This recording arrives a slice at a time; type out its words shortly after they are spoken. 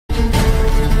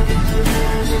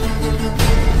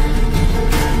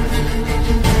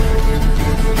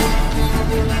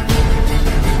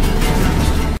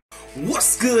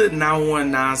good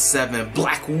 9197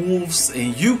 Black Wolves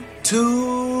in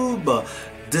YouTube?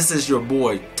 This is your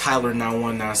boy Tyler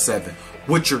 9197,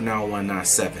 Witcher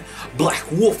 9197, Black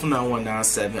Wolf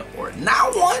 9197, or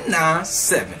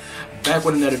 9197. Back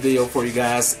with another video for you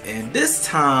guys, and this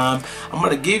time I'm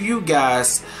gonna give you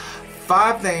guys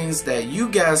 5 things that you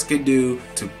guys can do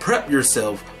to prep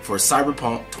yourself for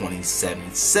Cyberpunk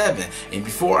 2077. And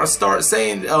before I start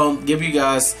saying, give you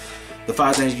guys the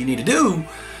 5 things you need to do,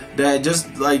 that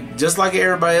just like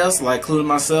everybody else, like including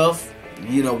myself,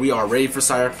 you know, we are ready for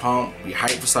Cyberpunk, we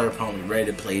hyped for Cyberpunk, we ready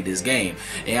to play this game.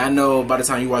 And I know by the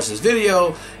time you watch this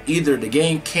video, either the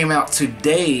game came out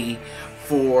today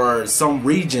for some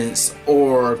regions,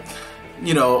 or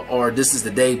you know, or this is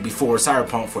the day before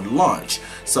Cyberpunk for the launch.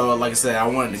 So like I said, I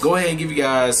wanted to go ahead and give you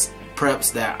guys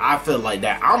preps that I feel like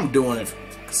that I'm doing.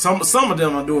 Some of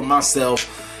them I'm doing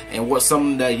myself, and what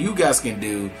some that you guys can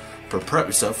do to prep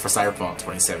yourself for Cyberpunk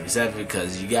 2077,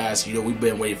 because you guys, you know, we've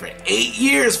been waiting for 8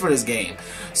 years for this game.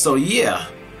 So yeah,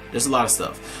 there's a lot of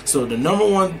stuff. So the number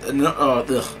one,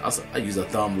 I use a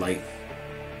thumb like.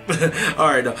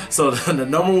 Alright, so the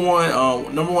number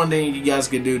one thing you guys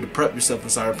can do to prep yourself for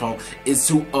Cyberpunk is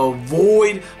to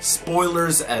avoid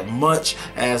spoilers as much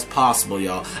as possible,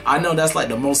 y'all. I know that's like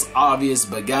the most obvious,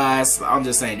 but guys, I'm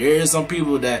just saying, there is some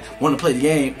people that want to play the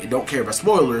game and don't care about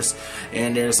spoilers,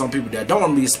 and there are some people that don't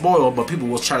want to be spoiled, but people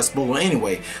will try to spoil it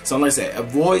anyway. So like I said,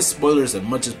 avoid spoilers as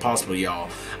much as possible, y'all.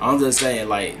 I'm just saying,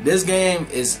 like, this game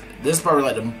is probably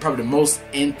like the most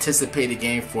anticipated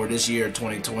game for this year,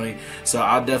 2020. So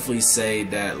I'll definitely say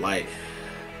that, like,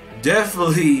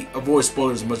 definitely avoid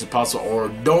spoilers as much as possible, or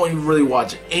don't even really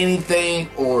watch anything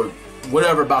or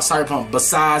whatever about Cyberpunk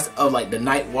besides of like the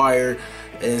Nightwire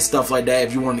and stuff like that,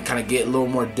 if you want to kind of get a little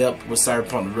more depth with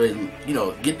Cyberpunk to really, you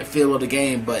know, get the feel of the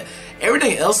game. But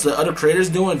everything else the other creators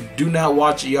doing, do not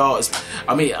watch it, y'all.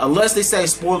 I mean, unless they say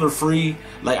spoiler free.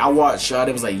 Like I watched,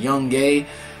 it was like Young Gay.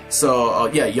 So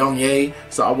yeah, Young Ye.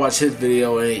 So I watched his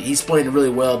video, and he explained it really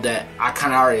well that I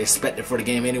kind of already expected for the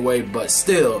game anyway. But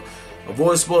still,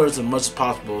 avoid spoilers as much as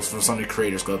possible from some of the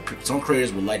creators, because some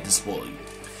creators would like to spoil you.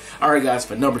 All right, guys.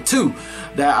 For number 2,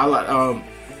 that I like,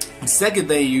 the second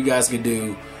thing you guys can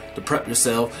do to prep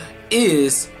yourself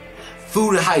is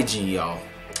food and hygiene, y'all.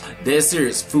 Dead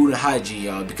serious, food and hygiene,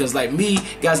 y'all. Because like me,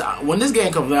 guys, when this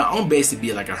game comes out, I'm gonna basically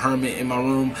be like a hermit in my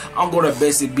room. I'm gonna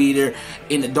basically be there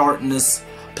in the darkness,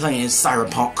 playing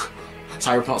Cyberpunk.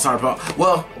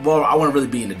 Well, I want to really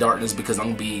be in the darkness because I'm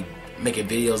gonna be making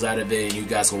videos out of it, and you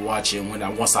guys can watch it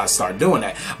once I start doing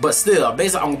that. But still,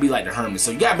 basically, I'm gonna be like the hermit.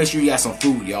 So you gotta make sure you got some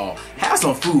food, y'all. Have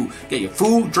some food. Get your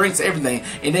food, drinks, everything.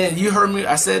 And then you heard me.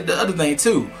 I said the other thing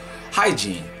too.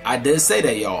 Hygiene. I did say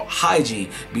that, y'all. Hygiene.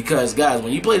 Because guys,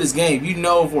 when you play this game, you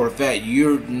know for a fact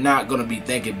you're not gonna be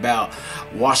thinking about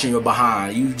washing your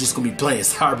behind. You just gonna be playing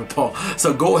Cyberpunk.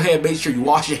 So go ahead, make sure you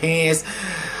wash your hands,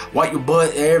 wipe your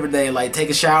butt, everything. Like, take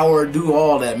a shower, do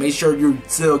all that. Make sure you're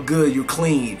still good, you're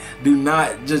clean. Do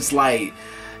not just like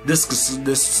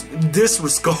disregard.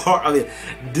 I mean,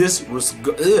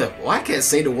 disregard. Well, I can't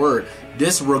say the word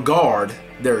disregard.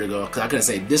 There we go. Cause I couldn't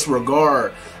say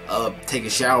disregard taking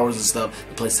showers and stuff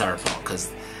to play Cyberpunk, because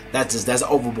that's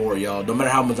overboard, y'all. No matter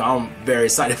how much I'm very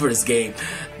excited for this game,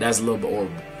 that's a little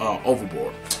bit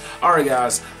overboard. All right,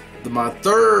 guys. My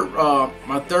third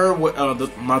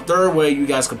way you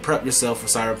guys can prep yourself for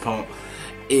Cyberpunk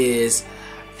is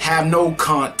have no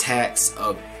contacts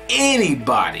of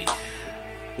anybody.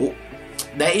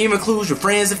 That even includes your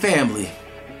friends and family.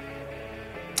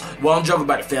 Well, I'm joking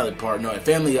about the family part. No,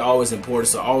 family is always important,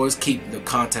 so always keep the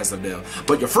contacts of them.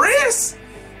 But your friends,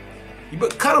 you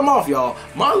better cut them off, y'all.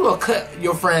 Might as well cut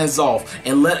your friends off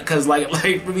and cause like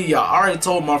for me, y'all, I already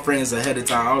told my friends ahead of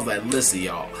time. I was like, listen,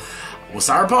 y'all, when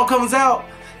Cyberpunk comes out,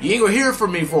 you ain't gonna hear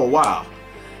from me for a while,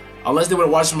 unless they were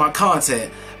watching my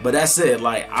content. But that's it.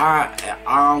 Like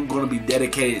I'm gonna be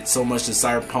dedicated so much to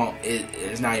Cyberpunk,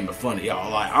 it's not even funny,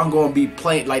 y'all. Like I'm gonna be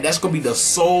playing, like that's gonna be the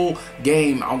sole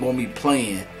game I'm gonna be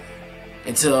playing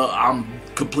until I'm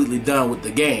completely done with the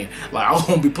game. Like I'm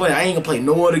gonna be playing, I ain't gonna play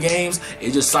no other games.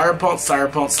 It's just Cyberpunk.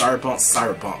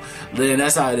 Then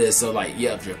that's how it is. So like,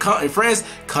 yeah, if your friends,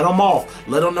 cut them off.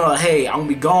 Let them know, hey, I'm gonna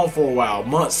be gone for a while,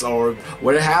 months or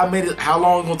whatever, how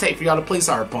long it's gonna take for y'all to play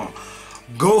Cyberpunk.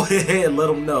 Go ahead and let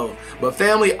them know. But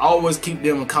family, always keep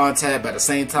them in contact. But at the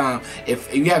same time,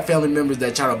 if you have family members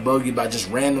that try to bug you about just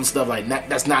random stuff like that,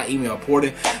 that's not even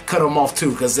important, cut them off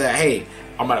too. Because hey,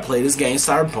 I'm about to play this game,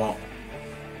 Cyberpunk.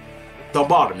 Don't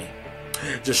bother me.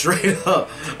 Just straight up.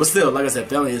 But still, like I said,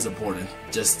 family is important.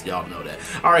 Just y'all know that.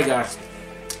 Alright, guys.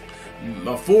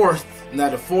 The fourth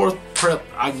prep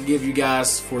I can give you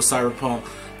guys for Cyberpunk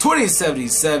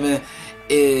 2077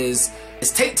 is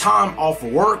take time off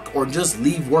of work or just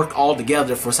leave work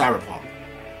altogether for Cyberpunk.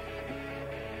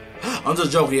 I'm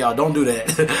just joking, y'all. Don't do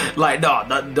that. Like, no,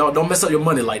 don't mess up your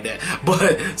money like that.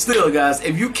 But still, guys,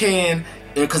 if you can,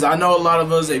 because I know a lot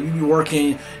of us, if you be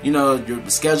working, you know, your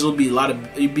schedule be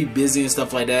you'd be busy and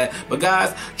stuff like that. But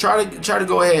guys, try to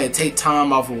go ahead and take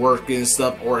time off of work and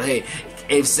stuff. Or hey,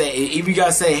 if you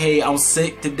guys say, hey, I'm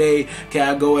sick today,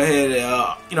 can I go ahead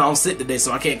and, you know, I'm sick today,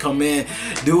 so I can't come in,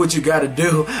 do what you gotta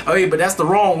do. I mean, but that's the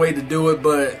wrong way to do it.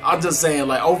 But I'm just saying,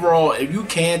 like, overall, if you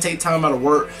can take time out of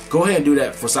work, go ahead and do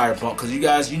that for Cyberpunk. Because you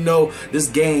guys, you know, this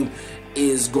game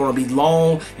is going to be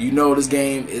long. You know, this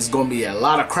game is going to be a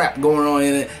lot of crap going on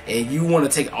in it, and you want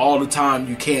to take all the time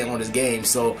you can on this game.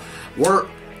 So work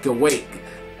can wait.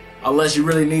 Unless you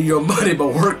really need your money,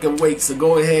 but work can wait. So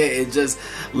go ahead and just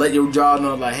let your job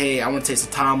know, like, hey, I want to take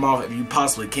some time off if you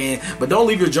possibly can. But don't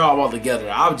leave your job altogether.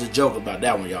 I was just joking about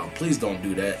that one, y'all. Please don't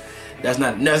do that. That's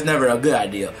never a good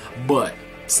idea. But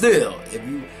still, if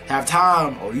you have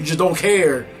time or you just don't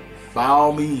care, by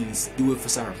all means, do it for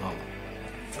Cyberpunk.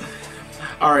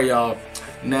 Alright, y'all.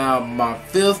 Now, my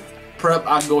 5th prep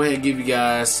I can go ahead and give you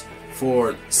guys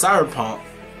for Cyberpunk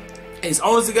is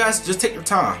honestly, guys, just take your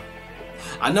time.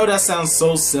 I know that sounds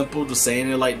so simple to saying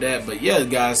it like that, but yeah,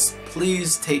 guys,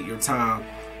 please take your time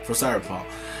for Cyberpunk.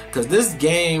 Because this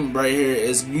game right here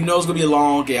is, you know, it's going to be a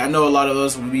long game. I know a lot of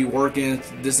us will be working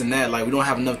this and that. Like, we don't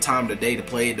have enough time today to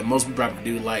play it. The most we probably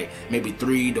do, like, maybe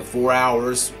 3 to 4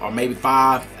 hours, or maybe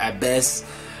 5 at best.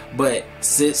 But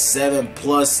 6, 7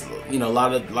 plus, you know, a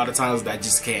lot of times that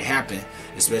just can't happen,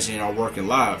 especially in our working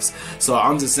lives. So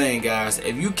I'm just saying, guys,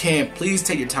 if you can, please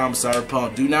take your time with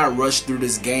Cyberpunk. Do not rush through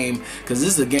this game, because this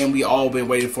is a game we all been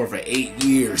waiting for 8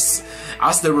 years.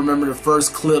 I still remember the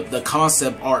first clip, the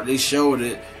concept art, they showed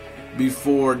it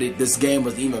before this game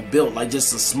was even built, like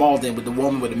just a small thing with the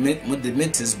woman with the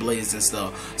Mentis blades and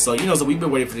stuff. So, you know, so we've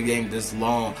been waiting for the game this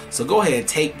long. So go ahead and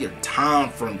take your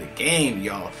time from the game,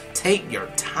 y'all. Take your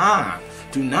time.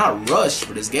 Do not rush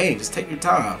for this game. Just take your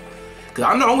time. Because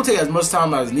I know I'm going to take as much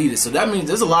time as needed. So that means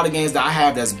there's a lot of games that I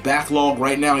have that's backlog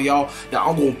right now, y'all, that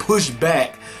I'm going to push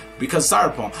back because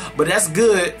Cyberpunk. But that's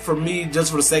good for me, just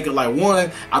for the sake of, like,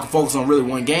 one, I can focus on really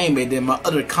one game, and then my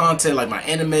other content, like my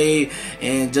anime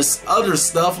and just other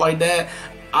stuff like that,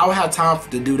 I'll have time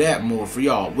to do that more for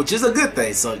y'all, which is a good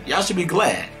thing. So y'all should be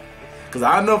glad, because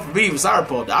I know for me, with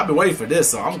Cyberpunk, I've been waiting for this,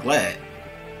 so I'm glad.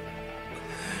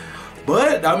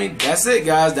 But I mean, that's it,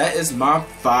 guys. That is my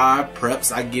 5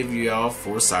 preps I give y'all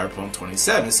for Cyberpunk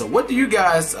 27. So what do you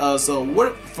guys,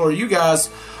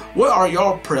 what are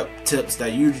your prep tips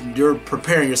that you're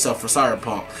preparing yourself for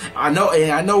Cyberpunk? I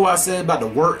know what I said about the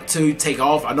work to take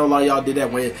off. I know a lot of y'all did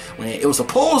that when it was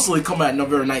supposedly come out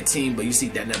November 19, but you see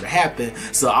that never happened.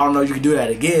 So I don't know if you can do that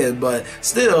again. But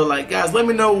still, like, guys, let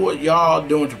me know what y'all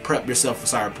doing to prep yourself for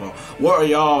Cyberpunk. What are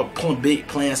y'all pulling big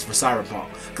plans for Cyberpunk?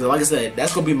 Because like I said,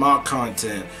 that's gonna be my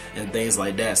content and things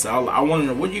like that. So I want to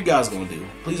know what you guys gonna do.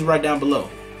 Please write down below.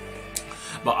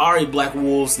 But alright, Black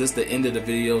Wolves, this is the end of the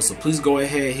video, so please go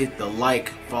ahead, hit the like,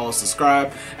 follow,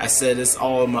 subscribe. I said this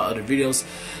all in my other videos.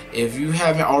 If you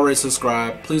haven't already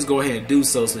subscribed, please go ahead and do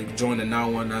so you can join the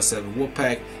 9197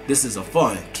 Wolfpack. This is a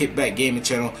fun kickback gaming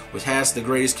channel which has the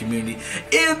greatest community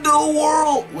in the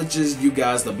world, which is you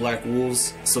guys, the Black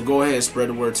Wolves. So go ahead and spread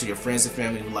the word to your friends and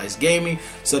family who likes gaming,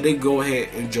 so they go ahead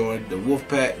and join the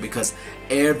Wolfpack, because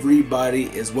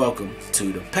everybody is welcome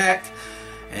to the pack.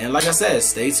 And like I said,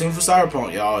 stay tuned for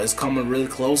Cyberpunk, y'all. It's coming really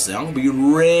close, and I'm gonna be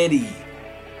ready.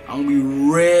 I'm gonna be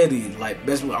ready. Like,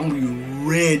 best way, I'm gonna be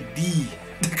ready.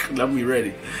 I'm gonna be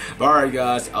ready. But alright,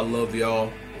 guys, I love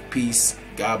y'all. Peace.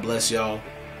 God bless y'all.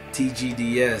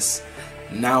 TGDS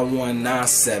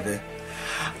 9197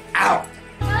 out.